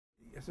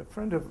It's a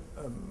friend of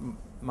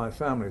my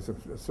family. It's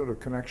a sort of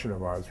connection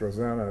of ours.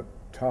 Rosanna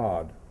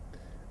Todd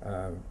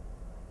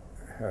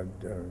had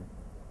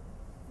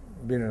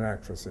been an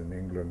actress in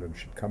England, and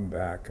she'd come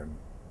back, and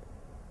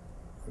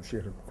she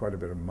had quite a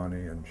bit of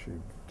money, and she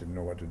didn't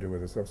know what to do with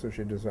herself, so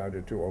she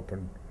decided to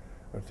open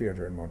a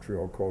theatre in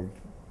Montreal called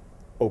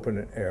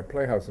Open Air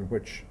Playhouse, in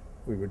which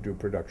we would do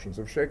productions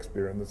of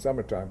Shakespeare in the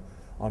summertime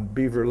on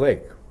Beaver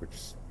Lake,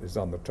 which is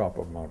on the top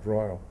of Mount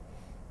Royal.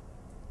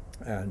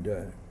 And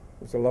it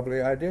was a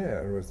lovely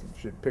idea.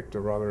 She picked a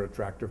rather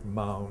attractive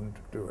mound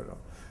to do it on.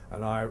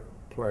 And I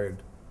played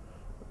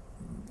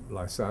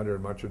Lysander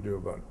in Much Ado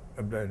About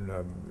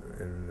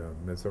in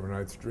Midsummer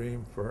Night's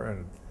Dream for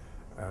her,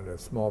 and a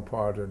small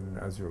part in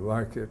As You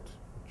Like It.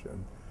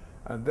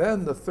 And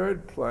then the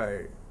third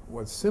play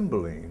was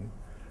Cymbeline,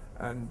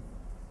 and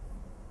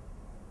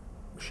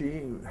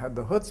she had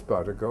the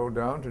chutzpah to go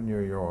down to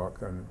New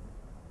York and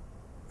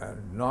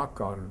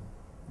knock on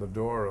the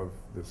door of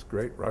this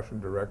great Russian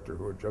director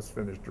who had just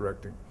finished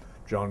directing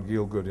John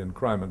Gielgud in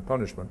Crime and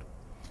Punishment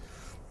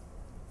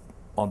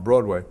on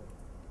Broadway,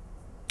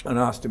 and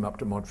asked him up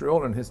to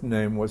Montreal, and his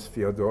name was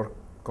Fyodor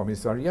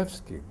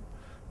Komisarjevsky.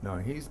 Now,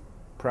 he's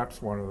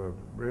perhaps one of the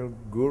real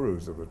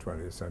gurus of the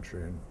 20th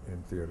century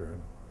in theater,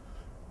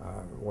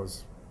 and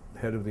was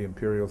head of the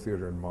Imperial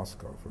Theater in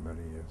Moscow for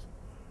many years,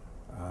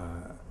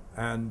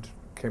 and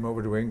came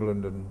over to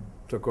England and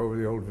took over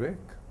the Old Vic,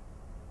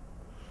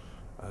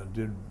 and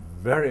did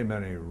very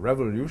many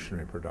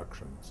revolutionary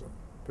productions,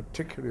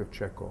 particularly of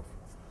Chekhov.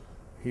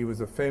 He was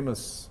a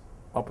famous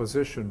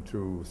opposition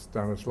to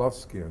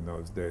Stanislavski in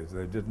those days.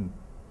 They didn't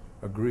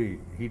agree.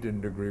 He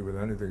didn't agree with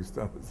anything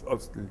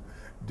Stanislavski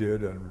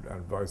did, and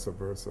vice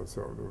versa.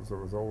 So there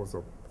was always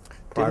a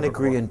didn't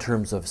agree in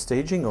terms of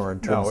staging or in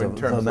terms of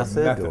the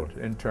method?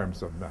 In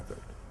terms of method.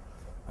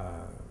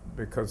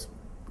 Because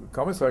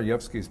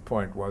Komisarjevsky's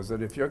point was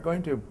that if you're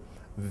going to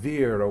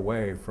veer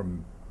away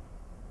from,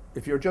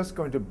 if you're just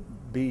going to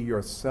be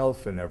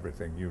yourself in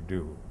everything you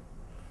do,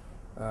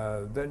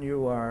 then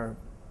you are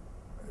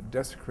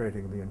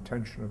desecrating the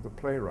intention of the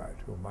playwright,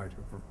 who might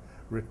have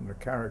written a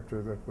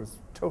character that was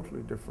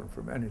totally different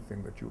from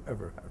anything that you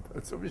ever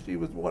had. So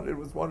it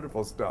was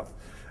wonderful stuff.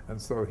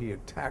 And so he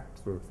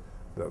attacked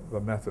the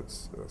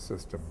methods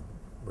system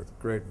with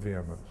great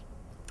vehemence.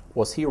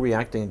 Was he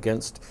reacting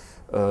against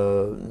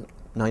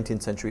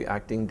 19th century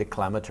acting,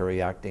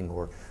 declamatory acting,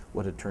 or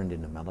what had turned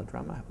into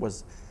melodrama?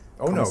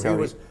 Oh no,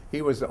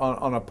 he was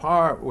on a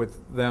par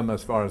with them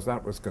as far as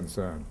that was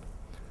concerned.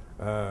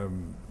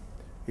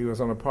 He was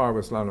on a par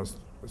with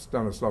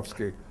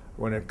Stanislavski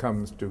when it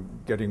comes to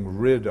getting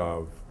rid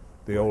of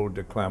the old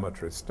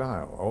declamatory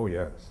style. Oh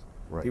yes,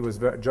 right. He was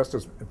just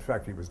as, in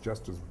fact, he was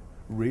just as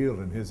real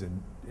in his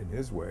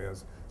way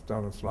as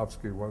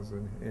Stanislavski was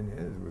in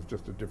his. It was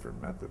just a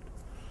different method.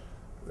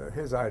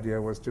 His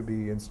idea was to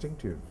be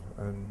instinctive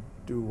and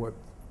do what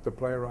the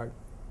playwright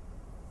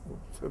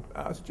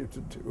asked you to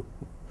do.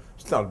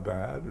 It's not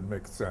bad, it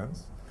makes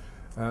sense.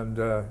 And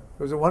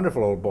he was a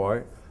wonderful old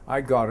boy.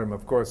 I got him,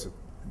 of course,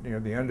 near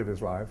the end of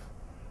his life,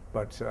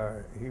 but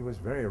he was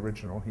very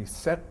original. He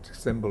set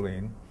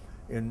Cymbeline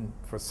in,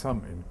 for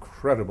some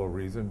incredible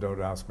reason,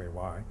 don't ask me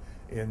why,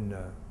 in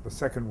the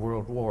Second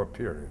World War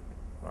period.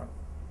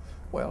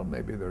 Well,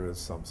 maybe there is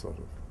some sort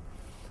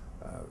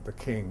of the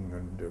king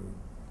and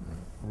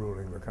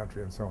ruling the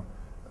country and so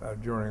on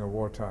during a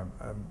wartime.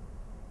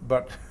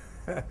 But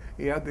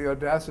he had the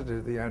audacity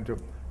at the end to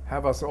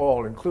have us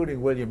all,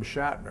 including William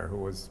Shatner, who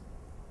was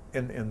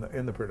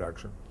in the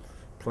production,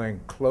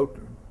 playing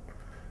Cloten.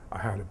 I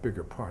had a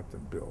bigger part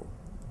than Bill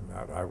in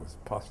that. I was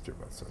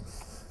posthumous, and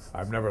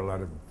I've never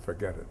let him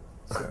forget it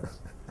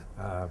since.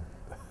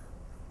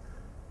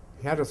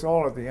 He had us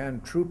all at the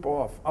end troop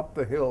off up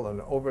the hill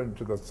and over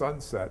into the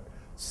sunset,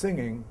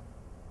 singing,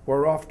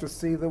 "We're off to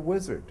see the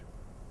wizard."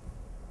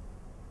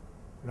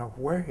 Now,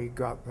 where he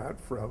got that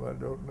from, I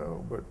don't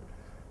know, but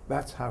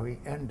that's how he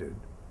ended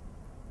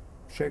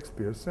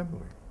Shakespeare's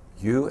Cymbeline.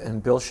 You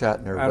and Bill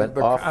Shatner went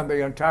off. And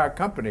the entire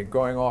company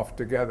going off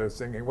together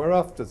singing, "We're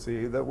off to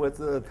see the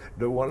wizard,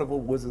 the wonderful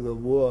Wizard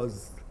of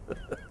Oz."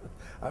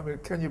 I mean,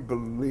 can you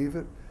believe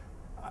it?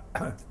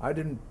 I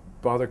didn't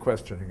bother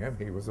questioning him.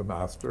 He was a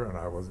master, and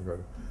I wasn't going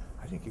to.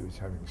 I think he was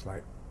having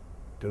slight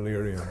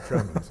delirium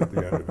tremens at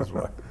the end of his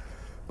life.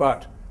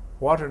 But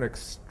what an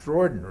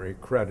extraordinary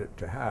credit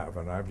to have,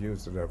 and I've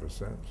used it ever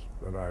since,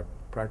 that I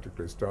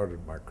practically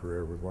started my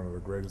career with one of the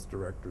greatest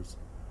directors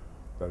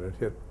that had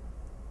hit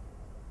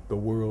the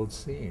world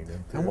scene.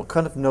 And what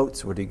kind of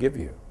notes would he give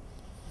you?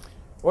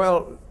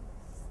 Well,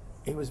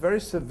 he was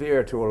very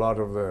severe to a lot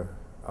of the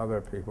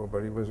other people,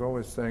 but he was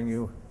always saying he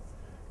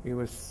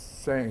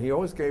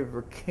always gave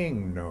the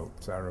king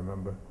notes, I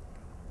remember.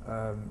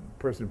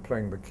 Person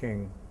playing the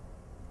king,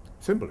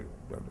 simply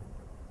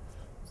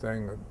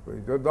saying,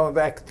 "You don't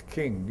act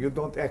king, you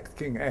don't act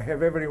king, I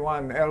have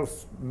everyone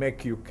else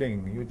make you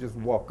king, you just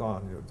walk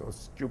on, you're so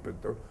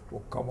stupid,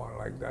 don't come on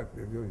like that,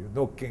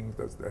 no king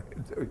does that."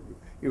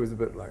 He was a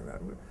bit like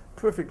that.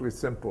 Perfectly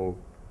simple,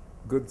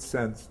 good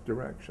sense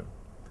direction.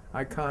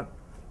 I can't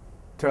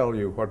tell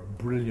you what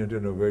brilliant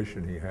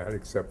innovation he had,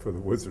 except for the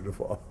Wizard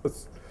of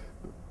Oz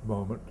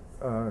moment.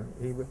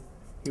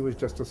 He was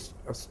just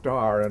a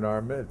star in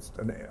our midst,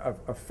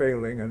 a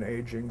failing and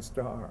aging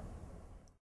star.